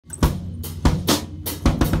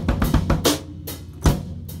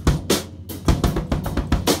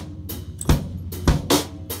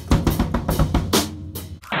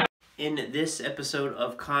In this episode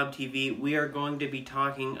of Cobb TV, we are going to be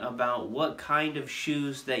talking about what kind of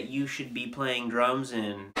shoes that you should be playing drums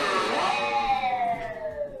in.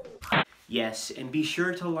 Yes, and be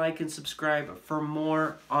sure to like and subscribe for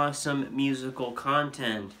more awesome musical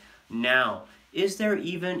content. Now, is there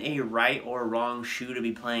even a right or wrong shoe to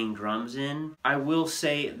be playing drums in? I will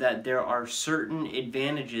say that there are certain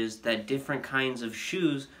advantages that different kinds of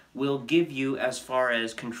shoes will give you as far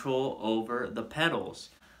as control over the pedals.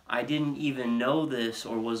 I didn't even know this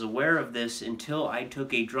or was aware of this until I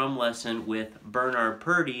took a drum lesson with Bernard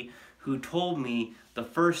Purdy, who told me the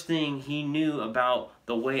first thing he knew about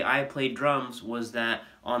the way I played drums was that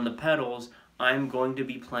on the pedals, I'm going to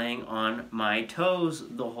be playing on my toes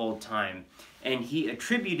the whole time. And he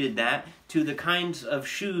attributed that to the kinds of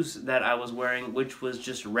shoes that I was wearing, which was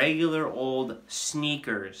just regular old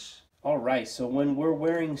sneakers. Alright, so when we're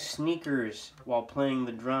wearing sneakers while playing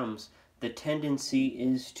the drums, the tendency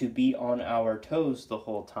is to be on our toes the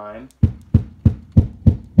whole time.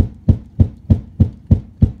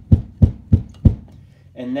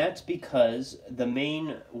 And that's because the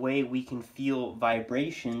main way we can feel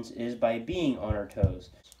vibrations is by being on our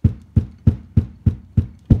toes.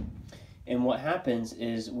 And what happens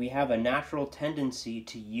is we have a natural tendency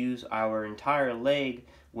to use our entire leg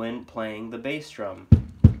when playing the bass drum,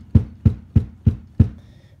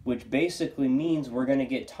 which basically means we're going to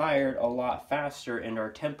get tired a lot faster and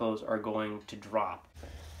our tempos are going to drop.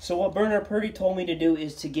 So what Bernard Purdy told me to do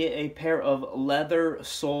is to get a pair of leather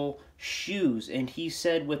sole shoes, and he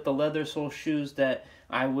said with the leather sole shoes that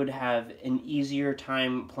I would have an easier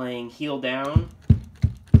time playing heel down,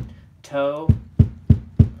 toe,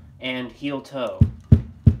 and heel toe.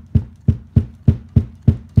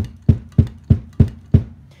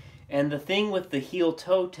 And the thing with the heel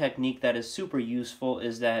toe technique that is super useful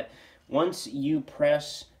is that once you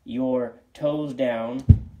press your toes down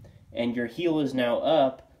and your heel is now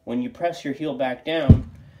up, when you press your heel back down,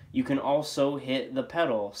 you can also hit the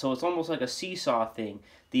pedal. So it's almost like a seesaw thing.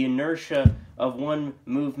 The inertia of one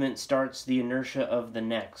movement starts the inertia of the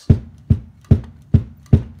next.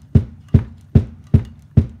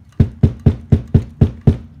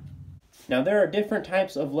 Now there are different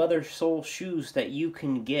types of leather sole shoes that you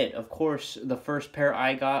can get. Of course, the first pair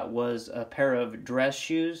I got was a pair of dress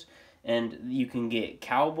shoes, and you can get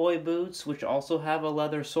cowboy boots, which also have a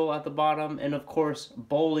leather sole at the bottom, and of course,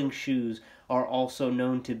 bowling shoes are also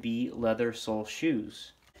known to be leather sole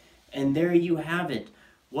shoes. And there you have it,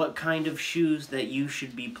 what kind of shoes that you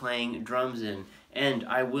should be playing drums in. And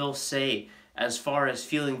I will say, as far as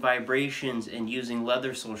feeling vibrations and using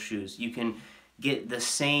leather sole shoes, you can get the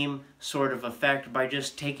same sort of effect by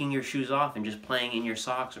just taking your shoes off and just playing in your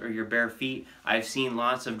socks or your bare feet. I've seen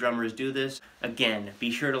lots of drummers do this. Again, be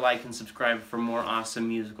sure to like and subscribe for more awesome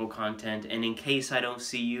musical content. And in case I don't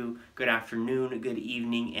see you, good afternoon, good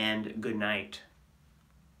evening, and good night.